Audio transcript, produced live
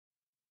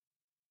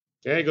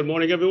Okay, good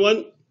morning,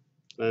 everyone.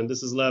 And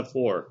this is lab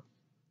 4.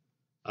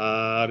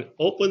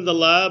 Open the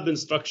lab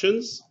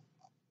instructions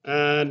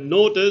and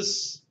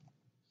notice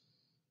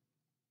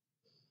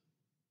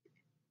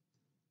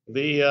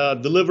the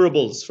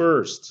deliverables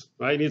first.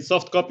 Right? You need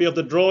soft copy of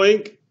the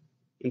drawing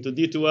into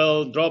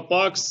D2L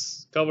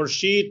Dropbox, cover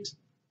sheet,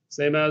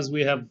 same as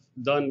we have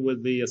done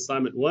with the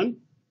assignment 1,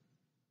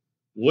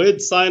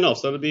 with sign-off.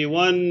 So there'll be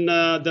one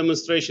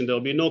demonstration. There'll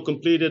be no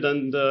completed,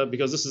 and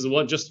because this is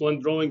just one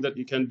drawing that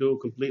you can do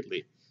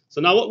completely. So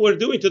now what we're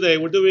doing today,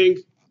 we're doing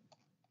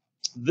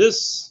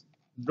this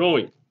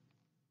drawing.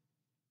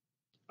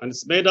 And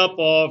it's made up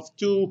of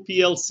two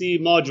PLC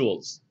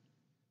modules.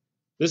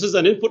 This is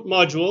an input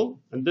module,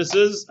 and this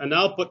is an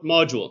output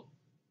module.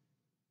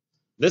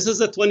 This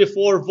is a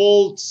 24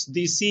 volts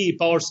DC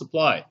power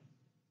supply.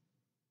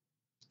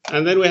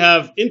 And then we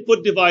have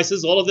input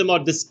devices. All of them are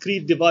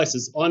discrete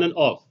devices, on and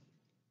off.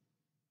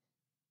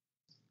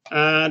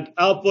 And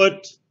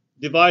output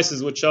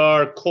devices, which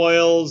are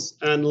coils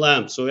and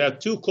lamps. So we have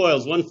two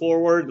coils, one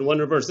forward and one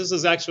reverse. This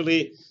is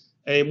actually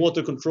a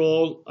motor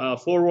control,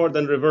 forward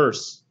and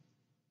reverse.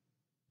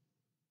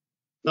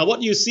 Now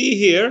what you see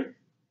here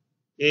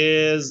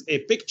is a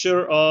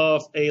picture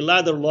of a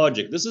ladder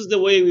logic. This is the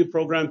way we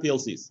program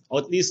PLCs, or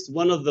at least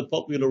one of the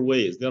popular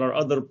ways. There are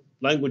other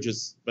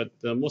languages, but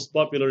the most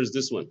popular is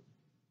this one.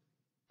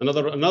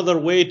 Another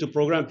way to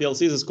program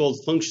PLCs is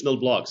called functional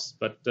blocks.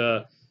 But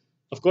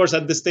of course,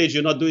 at this stage,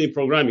 you're not doing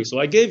programming. So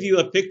I gave you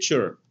a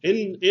picture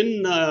on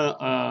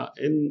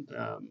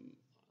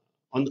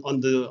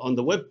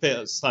the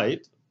web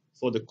site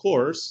for the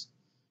course.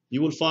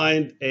 You will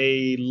find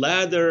a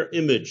ladder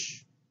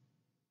image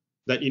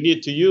that you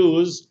need to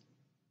use.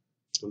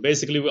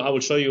 Basically, I will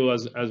show you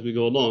as we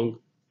go along.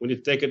 We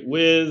need to take it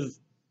with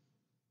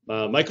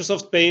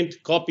Microsoft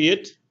Paint, copy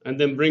it, and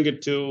then bring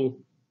it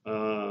to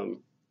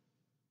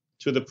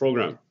the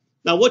program.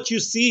 Now, what you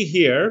see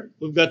here,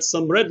 we've got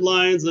some red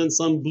lines and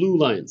some blue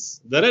lines.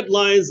 The red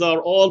lines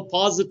are all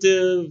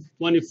positive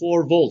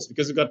 24 volts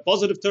because you've got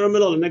positive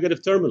terminal and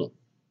negative terminal.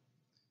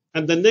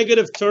 And the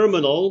negative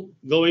terminal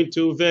going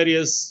to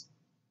various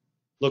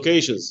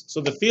locations.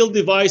 So the field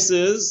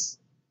devices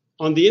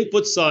on the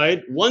input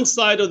side, one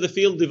side of the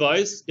field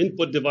device,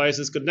 input device,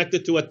 is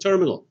connected to a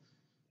terminal.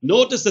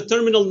 Notice the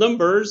terminal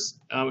numbers,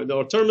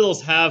 or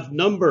terminals have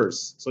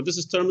numbers. So this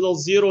is terminal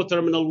 0,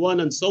 terminal 1,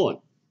 and so on.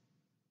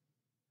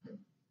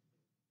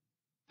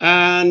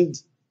 And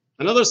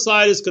another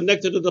side is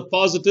connected to the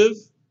positive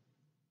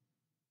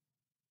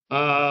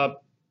 24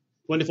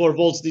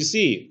 volts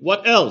DC.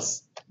 What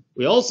else?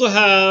 We also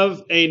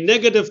have a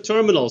negative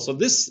terminal. So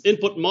this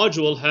input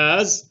module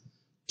has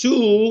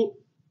two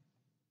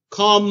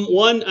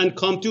COM1 and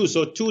COM2,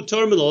 so two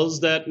terminals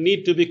that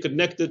need to be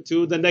connected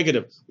to the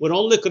negative. We're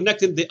only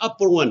connecting the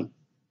upper one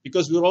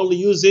because we're only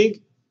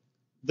using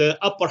the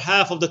upper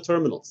half of the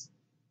terminals.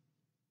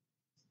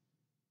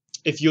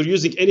 If you're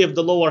using any of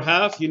the lower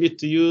half, you need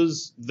to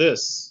use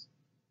this.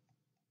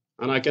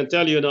 And I can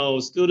tell you now,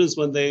 students,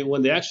 when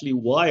they actually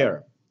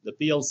wire the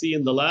PLC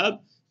in the lab,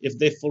 if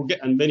they forget,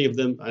 and many of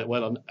them,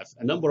 well,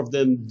 a number of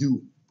them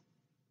do,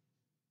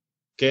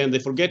 okay, and they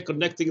forget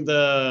connecting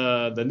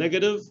the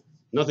negative,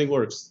 nothing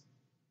works.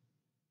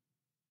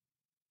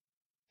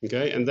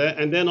 Okay, and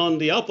then on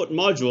the output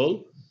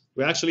module,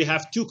 we actually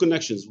have two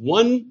connections.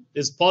 One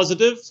is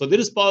positive, so this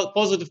is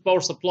positive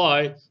power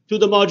supply to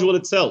the module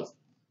itself,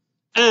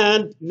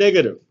 and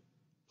negative,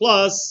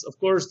 plus, of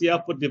course, the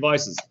output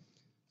devices.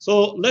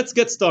 So let's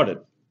get started.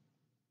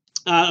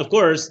 Of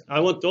course,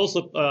 I want to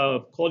also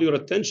call your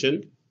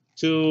attention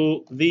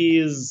to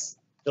these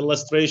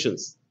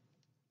illustrations.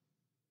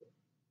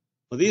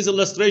 These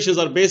illustrations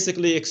are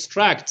basically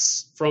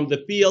extracts from the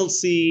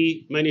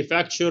PLC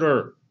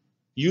manufacturer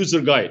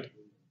user guide.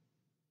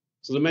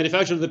 So the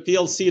manufacturer of the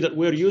PLC that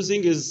we're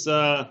using is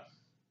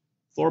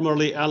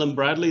formerly Allen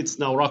Bradley. It's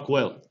now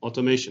Rockwell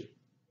Automation.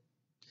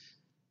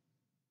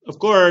 Of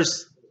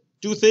course,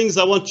 two things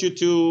I want you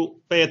to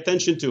pay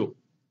attention to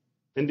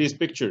in these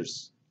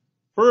pictures.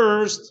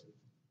 First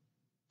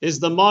is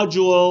the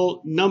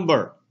module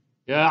number.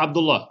 Yeah,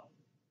 Abdullah.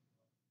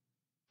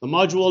 The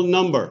module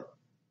number.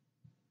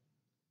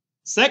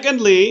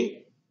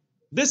 Secondly,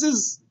 this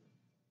is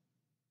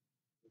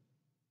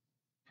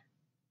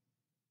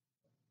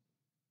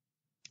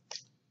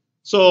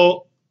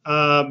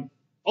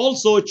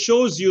also it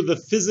shows you the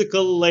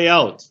physical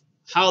layout,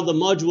 how the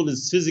module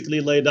is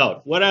physically laid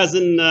out. Whereas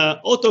in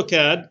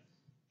AutoCAD,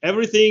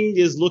 everything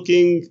is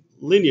looking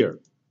linear.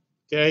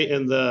 Okay,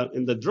 in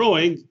the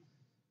drawing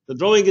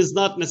is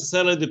not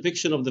necessarily a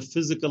depiction of the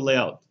physical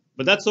layout,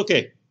 but that's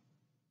okay,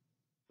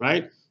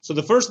 right? So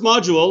the first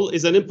module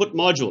is an input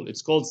module.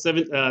 It's called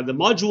the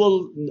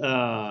module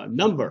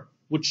number,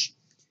 which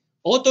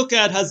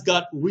AutoCAD has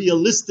got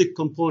realistic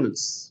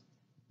components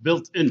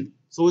built in.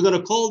 So we're going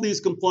to call these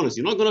components.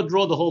 You're not going to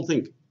draw the whole thing.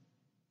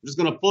 You're just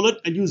going to pull it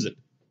and use it.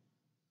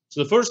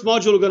 So the first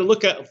module we're going to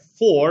look at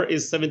for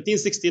is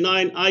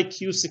 1769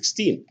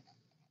 IQ16.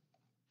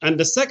 And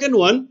the second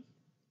one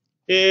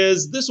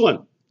is this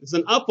one. It's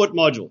an output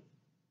module,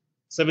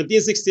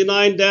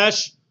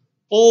 1769-1.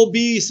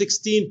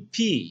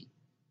 OB16P.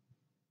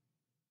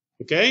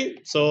 Okay,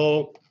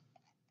 so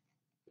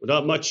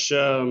without much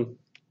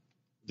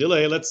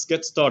delay, let's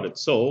get started.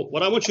 So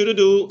what I want you to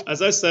do,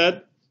 as I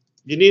said,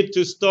 you need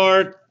to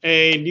start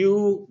a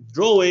new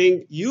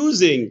drawing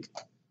using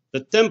the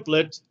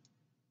template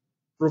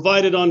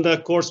provided on the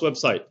course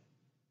website.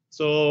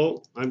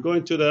 So I'm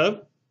going to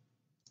the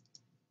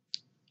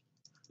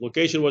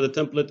location where the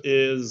template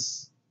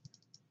is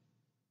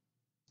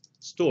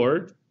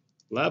stored,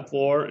 Lab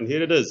 4, and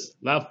here it is,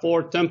 Lab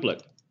 4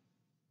 template.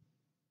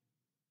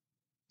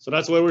 So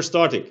that's where we're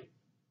starting.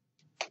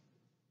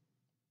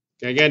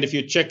 Again, if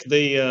you check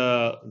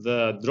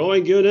the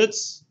drawing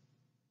units,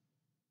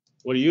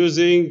 we're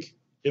using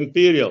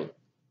imperial.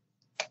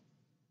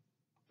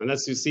 And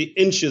as you see,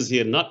 inches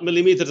here, not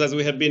millimeters as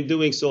we have been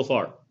doing so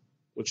far,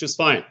 which is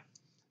fine.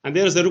 And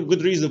there's a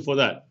good reason for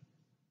that.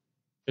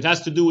 It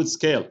has to do with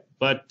scale.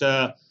 But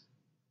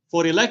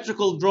for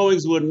electrical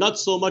drawings, we're not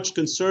so much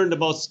concerned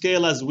about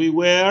scale as we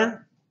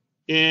were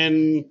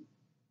in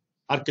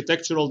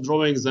architectural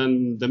drawings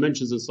and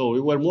dimensions and so on.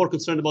 We were more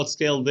concerned about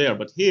scale there,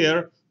 but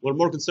here we're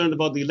more concerned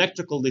about the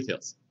electrical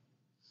details.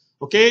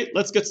 Okay,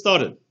 let's get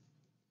started.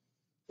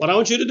 What I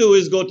want you to do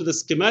is go to the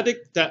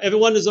schematic tab.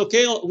 Everyone is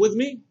okay with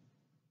me?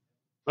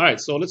 All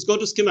right, so let's go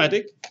to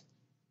schematic.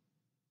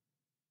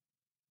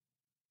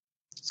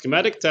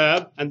 Schematic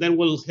tab, and then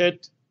we'll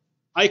hit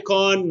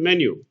icon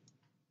menu.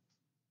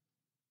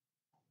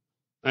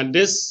 And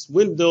this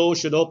window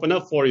should open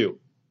up for you.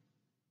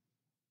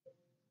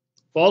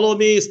 Follow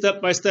me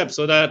step by step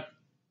so that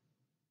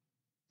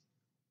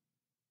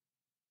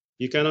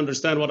you can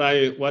understand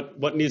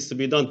what needs to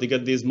be done to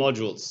get these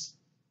modules.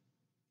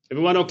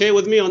 Everyone okay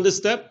with me on this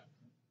step?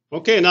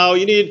 Okay, now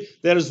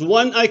there's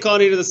one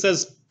icon here that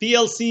says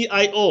PLC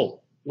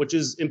IO, which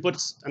is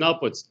inputs and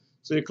outputs.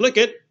 So you click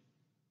it,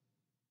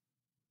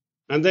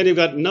 and then you've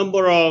got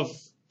number of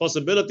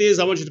possibilities.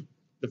 I want you to,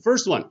 the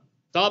first one,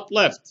 top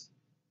left,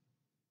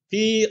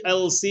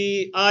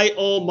 PLC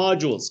IO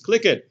modules.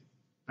 Click it.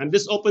 And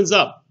this opens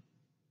up.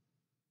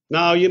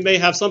 Now you may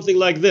have something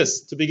like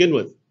this to begin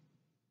with,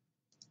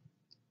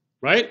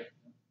 right?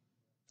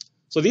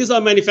 So these are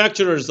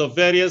manufacturers of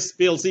various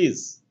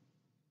PLCs.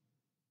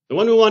 The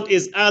one we want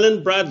is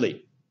Allen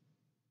Bradley.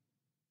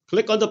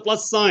 Click on the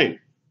plus sign.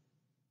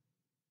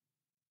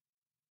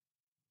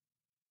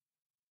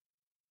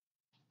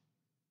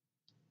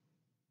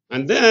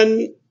 And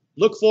then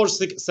look for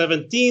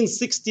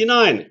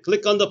 1769.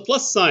 Click on the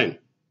plus sign.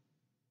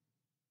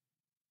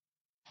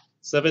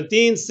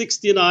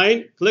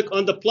 1769, click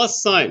on the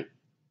plus sign.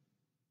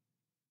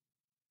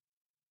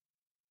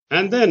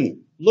 And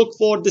then look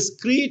for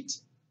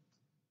discrete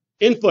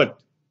input.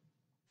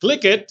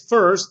 Click it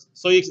first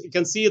so you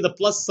can see the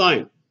plus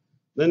sign.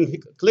 Then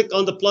click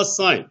on the plus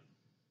sign.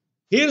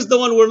 Here's the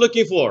one we're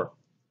looking for.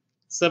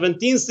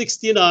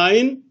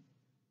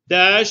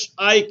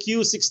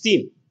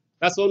 1769-IQ16.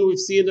 That's the one we've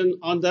seen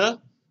on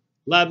the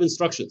lab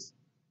instructions.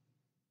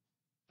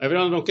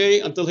 Everyone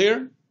okay until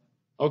here?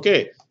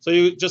 Okay, so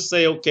you just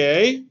say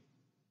okay,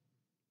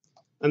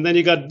 and then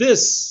you got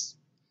this.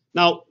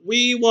 Now,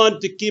 we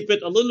want to keep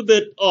it a little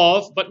bit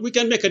off, but we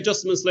can make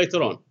adjustments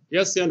later on.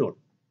 Yes, Yanur?